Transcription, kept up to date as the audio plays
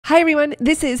Hi everyone,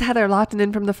 this is Heather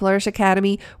Loftinen from the Flourish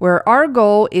Academy, where our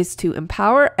goal is to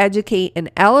empower, educate,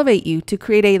 and elevate you to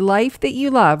create a life that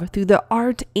you love through the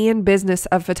art and business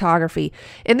of photography.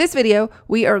 In this video,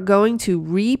 we are going to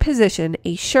reposition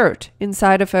a shirt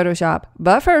inside of Photoshop.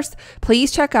 But first,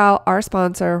 please check out our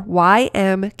sponsor,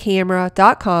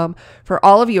 ymcamera.com, for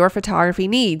all of your photography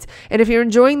needs. And if you're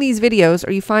enjoying these videos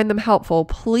or you find them helpful,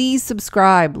 please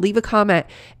subscribe, leave a comment,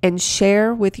 and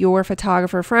share with your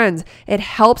photographer friends. It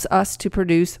helps us to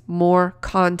produce more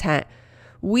content.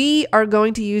 We are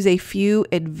going to use a few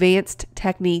advanced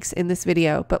techniques in this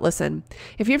video, but listen,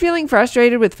 if you're feeling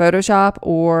frustrated with Photoshop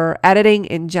or editing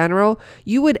in general,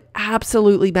 you would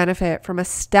absolutely benefit from a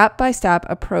step-by-step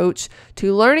approach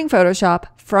to learning Photoshop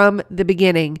from the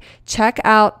beginning. Check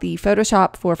out the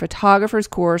Photoshop for Photographers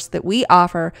course that we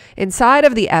offer inside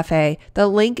of the FA. The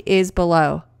link is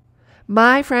below.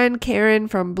 My friend Karen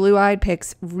from Blue Eyed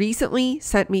Pics recently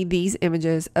sent me these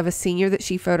images of a senior that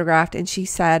she photographed, and she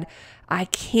said, I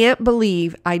can't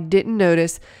believe I didn't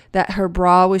notice that her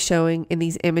bra was showing in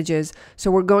these images. So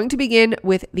we're going to begin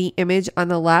with the image on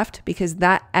the left because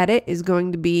that edit is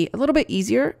going to be a little bit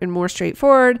easier and more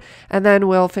straightforward. And then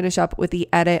we'll finish up with the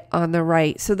edit on the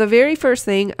right. So the very first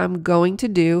thing I'm going to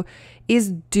do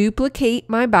is duplicate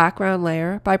my background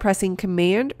layer by pressing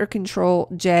Command or Control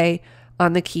J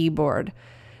on the keyboard.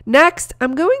 Next,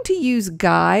 I'm going to use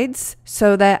guides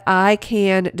so that I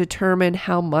can determine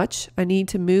how much I need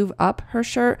to move up her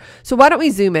shirt. So why don't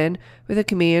we zoom in with a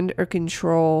Command or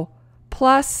Control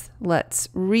plus. Let's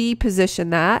reposition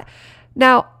that.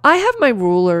 Now, I have my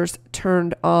rulers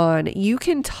turned on. You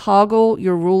can toggle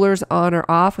your rulers on or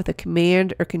off with a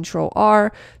Command or Control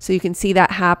R so you can see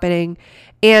that happening.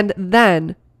 And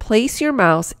then place your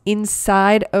mouse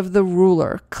inside of the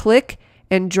ruler. Click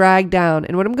and drag down.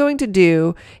 And what I'm going to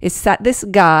do is set this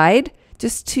guide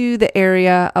just to the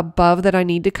area above that I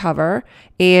need to cover.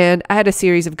 And I had a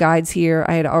series of guides here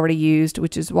I had already used,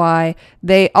 which is why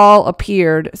they all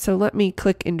appeared. So let me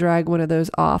click and drag one of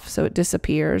those off so it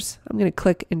disappears. I'm going to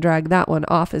click and drag that one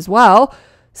off as well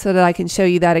so that I can show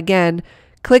you that again.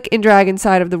 Click and drag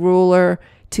inside of the ruler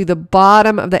to the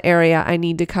bottom of the area I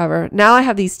need to cover. Now I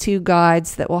have these two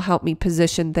guides that will help me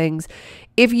position things.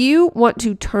 If you want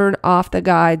to turn off the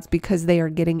guides because they are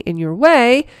getting in your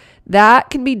way, that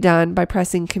can be done by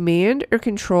pressing Command or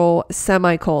Control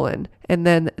semicolon, and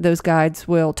then those guides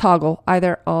will toggle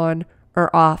either on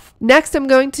or off. Next, I'm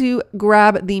going to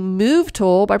grab the Move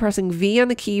tool by pressing V on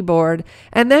the keyboard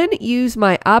and then use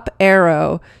my up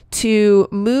arrow to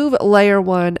move layer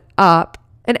 1 up.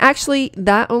 And actually,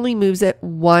 that only moves it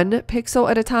 1 pixel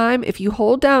at a time. If you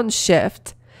hold down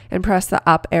Shift and press the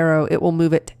up arrow, it will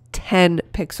move it 10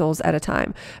 pixels at a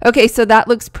time. Okay, so that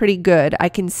looks pretty good. I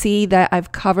can see that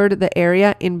I've covered the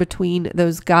area in between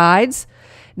those guides.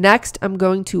 Next, I'm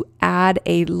going to add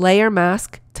a layer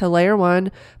mask to layer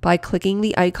 1 by clicking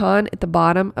the icon at the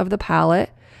bottom of the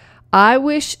palette. I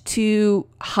wish to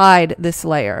hide this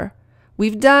layer.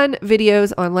 We've done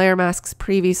videos on layer masks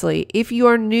previously. If you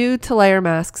are new to layer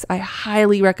masks, I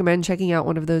highly recommend checking out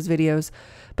one of those videos.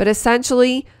 But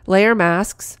essentially, layer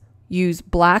masks use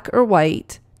black or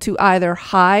white to either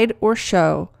hide or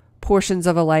show portions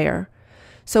of a layer.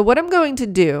 So what I'm going to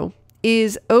do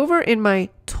is over in my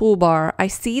toolbar, I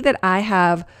see that I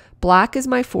have black as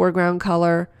my foreground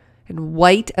color and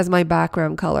white as my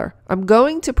background color. I'm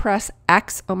going to press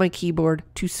X on my keyboard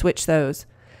to switch those.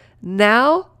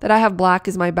 Now that I have black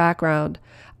as my background,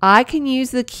 I can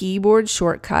use the keyboard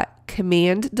shortcut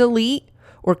Command Delete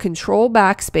or Control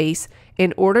Backspace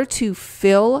in order to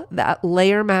fill that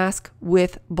layer mask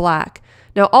with black.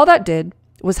 Now all that did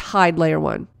was hide layer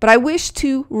 1, but I wish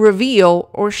to reveal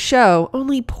or show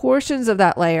only portions of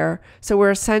that layer, so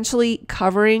we're essentially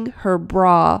covering her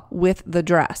bra with the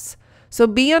dress. So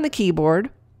be on the keyboard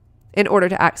in order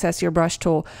to access your brush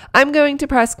tool. I'm going to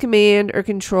press Command or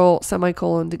Control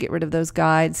semicolon to get rid of those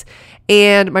guides.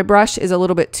 And my brush is a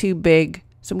little bit too big,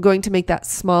 so I'm going to make that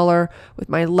smaller with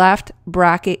my left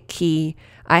bracket key.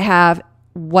 I have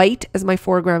white as my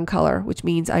foreground color, which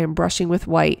means I am brushing with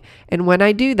white. And when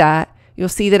I do that, you'll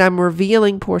see that I'm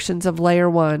revealing portions of layer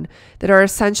 1 that are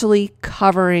essentially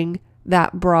covering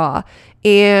that bra.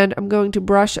 And I'm going to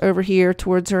brush over here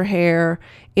towards her hair,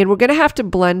 and we're going to have to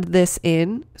blend this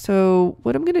in. So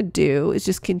what I'm going to do is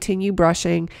just continue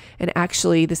brushing, and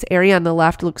actually this area on the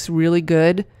left looks really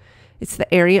good. It's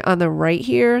the area on the right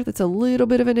here that's a little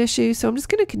bit of an issue. So I'm just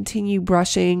going to continue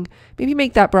brushing, maybe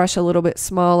make that brush a little bit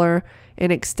smaller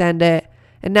and extend it.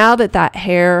 And now that that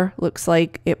hair looks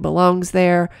like it belongs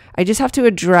there, I just have to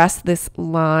address this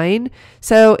line.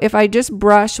 So if I just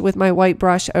brush with my white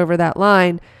brush over that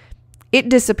line, it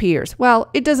disappears. Well,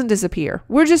 it doesn't disappear.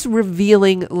 We're just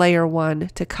revealing layer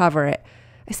 1 to cover it.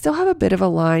 I still have a bit of a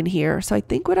line here. So I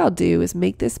think what I'll do is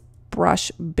make this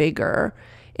brush bigger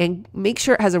and make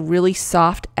sure it has a really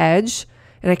soft edge.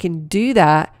 And I can do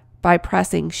that by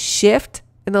pressing Shift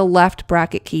and the left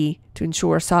bracket key to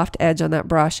ensure a soft edge on that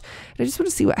brush. And I just want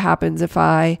to see what happens if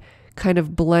I kind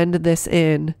of blend this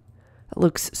in. It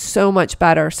looks so much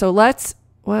better. So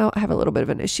well, I have a little bit of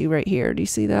an issue right here. Do you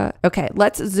see that? Okay,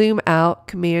 let's zoom out,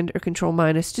 Command or Control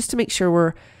minus, just to make sure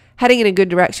we're heading in a good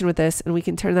direction with this, and we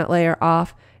can turn that layer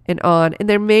off and on. And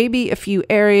there may be a few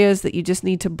areas that you just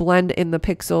need to blend in the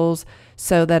pixels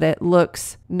so that it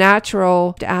looks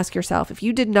natural. To ask yourself, if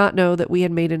you did not know that we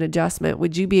had made an adjustment,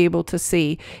 would you be able to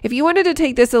see? If you wanted to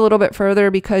take this a little bit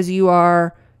further because you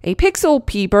are a pixel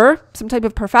peeper, some type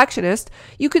of perfectionist,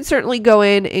 you could certainly go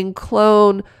in and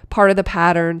clone part of the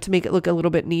pattern to make it look a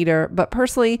little bit neater. But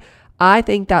personally, I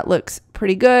think that looks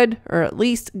pretty good, or at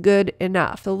least good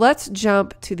enough. So let's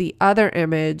jump to the other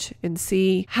image and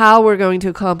see how we're going to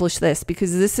accomplish this,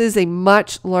 because this is a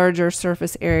much larger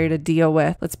surface area to deal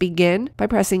with. Let's begin by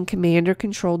pressing Command or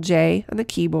Control J on the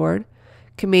keyboard,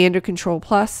 Command or Control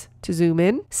plus to zoom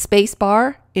in, space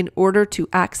bar in order to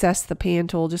access the pan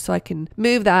tool, just so I can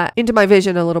move that into my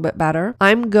vision a little bit better.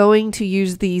 I'm going to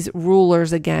use these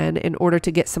rulers again in order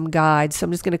to get some guides. So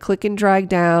I'm just going to click and drag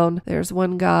down. There's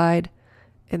one guide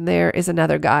and there is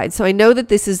another guide. So I know that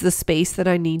this is the space that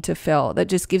I need to fill. That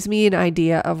just gives me an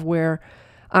idea of where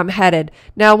I'm headed.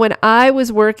 Now, when I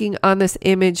was working on this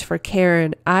image for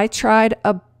Karen, I tried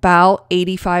about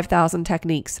 85,000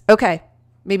 techniques. Okay,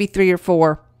 maybe 3 or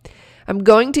 4. I'm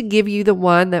going to give you the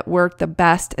one that worked the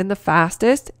best and the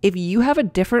fastest. If you have a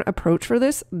different approach for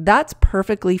this, that's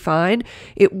perfectly fine.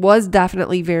 It was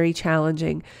definitely very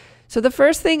challenging. So the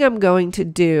first thing I'm going to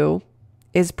do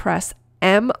is press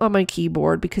M on my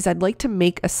keyboard because I'd like to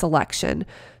make a selection.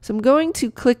 So I'm going to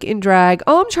click and drag.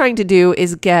 All I'm trying to do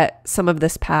is get some of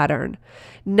this pattern.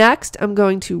 Next, I'm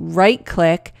going to right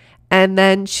click and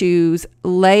then choose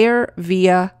Layer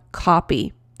via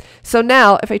Copy. So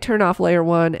now if I turn off layer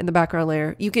 1 in the background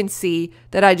layer, you can see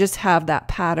that I just have that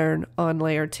pattern on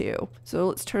layer 2. So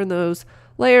let's turn those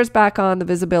layers back on, the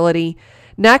visibility.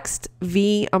 Next,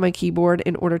 V on my keyboard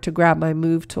in order to grab my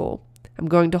move tool. I'm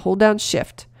going to hold down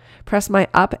Shift, press my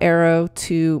up arrow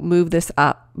to move this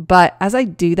up. But as I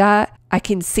do that, I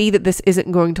can see that this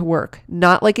isn't going to work,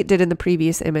 not like it did in the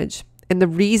previous image. And the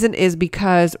reason is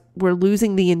because we're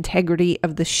losing the integrity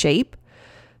of the shape.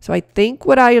 So I think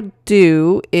what I'll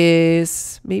do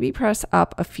is maybe press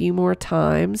up a few more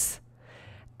times,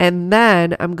 and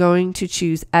then I'm going to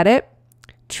choose Edit,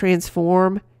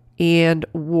 Transform, and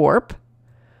Warp.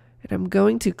 And I'm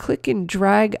going to click and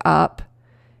drag up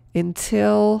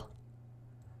until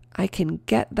I can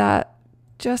get that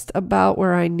just about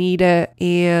where I need it.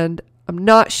 And I'm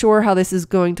not sure how this is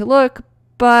going to look,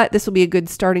 but this will be a good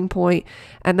starting point,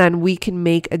 and then we can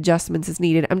make adjustments as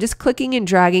needed. I'm just clicking and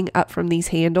dragging up from these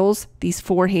handles, these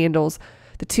 4 handles,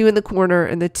 the 2 in the corner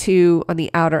and the 2 on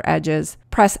the outer edges.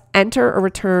 Press Enter or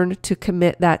Return to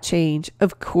commit that change.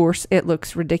 Of course, it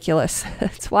looks ridiculous.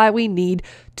 That's why we need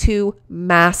to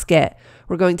mask it.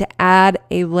 We're going to add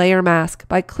a layer mask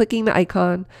by clicking the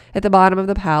icon at the bottom of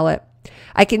the palette.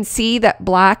 I can see that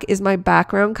black is my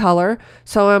background color,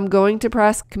 so I'm going to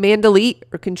press Command Delete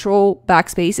or Control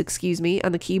Backspace, excuse me,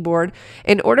 on the keyboard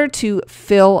in order to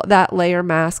fill that layer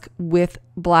mask with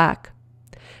black.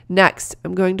 Next,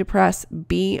 I'm going to press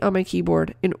B on my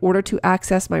keyboard in order to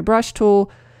access my brush tool.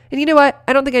 And you know what?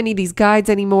 I don't think I need these guides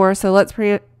anymore, so let's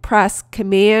press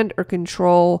Command or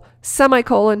Control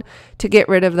semicolon to get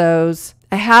rid of those.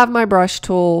 I have my brush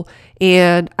tool,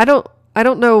 and I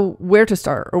don't know where to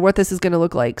start or what this is going to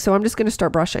look like. So I'm just going to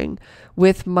start brushing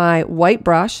with my white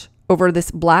brush over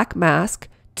this black mask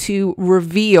to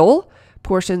reveal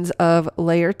portions of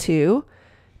layer 2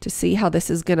 to see how this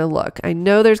is going to look. I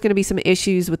know there's going to be some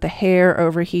issues with the hair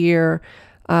over here.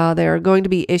 There are going to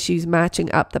be issues matching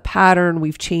up the pattern.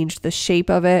 We've changed the shape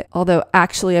of it, although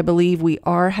actually I believe we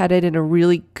are headed in a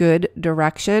really good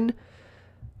direction.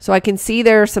 So I can see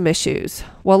there are some issues.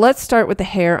 Well, let's start with the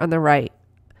hair on the right.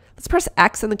 Let's press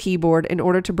X on the keyboard in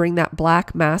order to bring that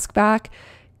black mask back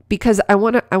because I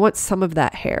want some of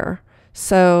that hair.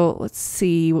 So let's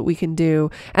see what we can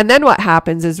do. And then what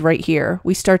happens is right here,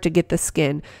 we start to get the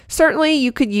skin. Certainly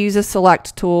you could use a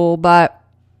select tool, but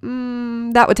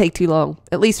that would take too long,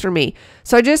 at least for me.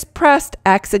 So I just pressed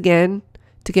X again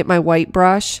to get my white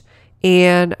brush,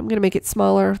 and I'm going to make it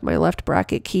smaller with my left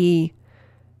bracket key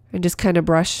and just kind of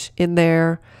brush in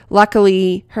there.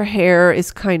 Luckily, her hair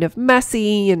is kind of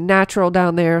messy and natural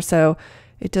down there, so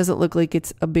It doesn't look like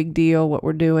it's a big deal what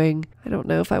we're doing. I don't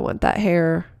know if I want that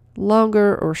hair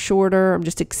longer or shorter. I'm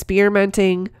just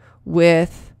experimenting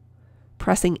with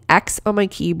pressing X on my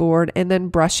keyboard and then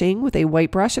brushing with a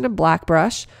white brush and a black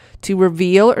brush to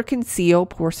reveal or conceal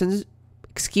portions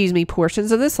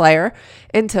of this layer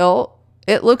until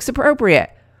it looks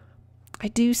appropriate. I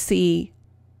do see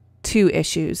two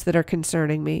issues that are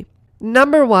concerning me.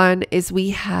 Number one is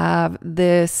we have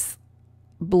this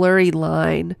blurry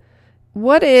line.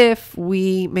 What if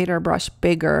we made our brush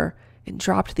bigger and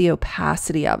dropped the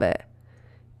opacity of it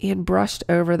and brushed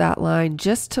over that line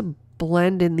just to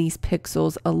blend in these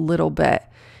pixels a little bit?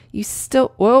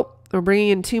 Whoa, we're bringing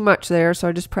in too much there. So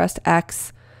I just pressed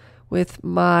X with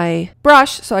my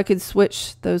brush so I could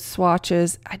switch those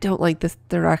swatches. I don't like this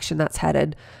direction that's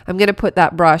headed. I'm going to put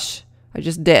that brush, I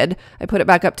put it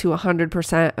back up to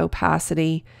 100%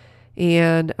 opacity,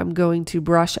 and I'm going to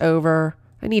brush over.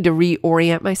 I need to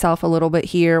reorient myself a little bit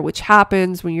here, which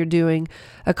happens when you're doing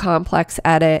a complex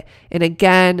edit. And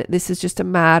again, this is just a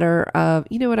matter of,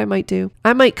 you know what I might do?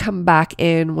 I might come back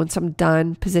in once I'm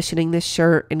done positioning this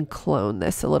shirt and clone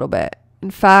this a little bit.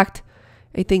 In fact,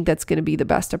 I think that's going to be the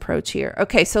best approach here.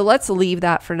 Okay, so let's leave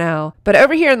that for now. But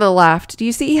over here on the left, do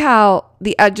you see how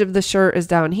the edge of the shirt is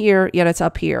down here, yet it's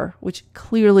up here, which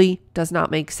clearly does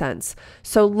not make sense.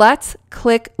 So let's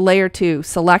click layer 2,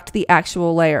 select the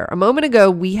actual layer. A moment ago,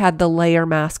 we had the layer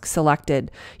mask selected.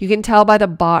 You can tell by the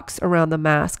box around the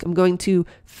mask. I'm going to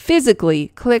physically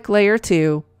click layer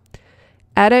 2,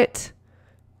 edit,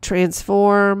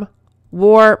 transform,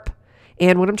 warp.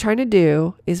 And what I'm trying to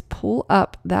do is pull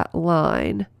up that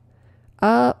line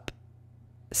up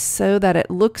so that it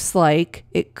looks like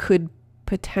it could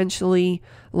potentially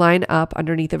line up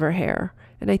underneath of her hair.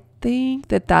 And I think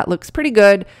that that looks pretty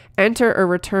good. Enter or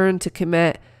return to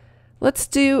commit. Let's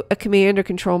do a command or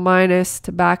control minus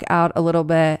to back out a little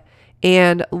bit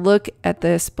and look at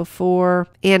this before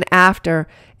and after.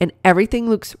 And everything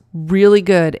looks really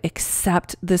good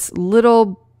except this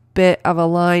little bit of a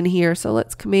line here. So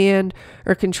let's command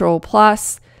or control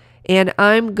plus, and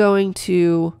I'm going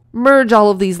to merge all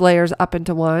of these layers up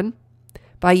into one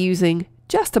by using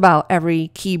just about every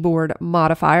keyboard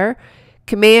modifier.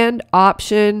 Command,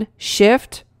 Option,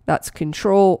 Shift, that's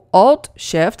Control, Alt,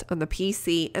 Shift on the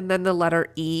PC, and then the letter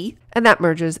E, and that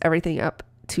merges everything up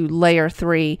to layer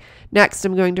 3. Next,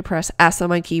 I'm going to press S on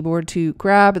my keyboard to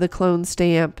grab the clone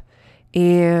stamp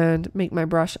and make my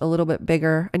brush a little bit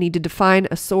bigger. I need to define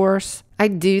a source. I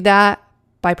do that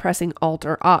by pressing Alt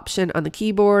or Option on the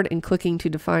keyboard and clicking to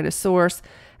define a source.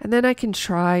 And then I can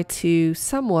try to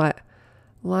somewhat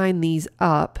line these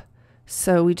up.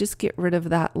 So we just get rid of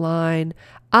that line.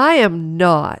 I am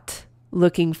not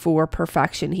looking for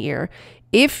perfection here.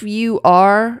 If you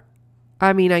are,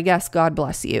 I mean, I guess God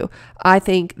bless you. I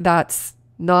think that's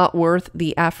not worth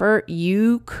the effort.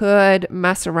 You could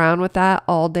mess around with that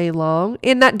all day long,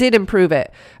 and that did improve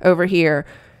it over here.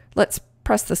 Let's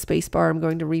press the space bar. I'm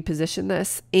going to reposition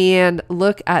this and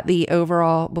look at the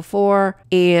overall before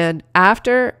and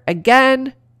after.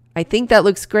 Again, I think that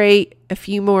looks great. A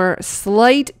few more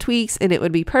slight tweaks and it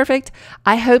would be perfect.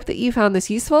 I hope that you found this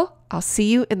useful. I'll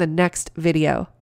see you in the next video.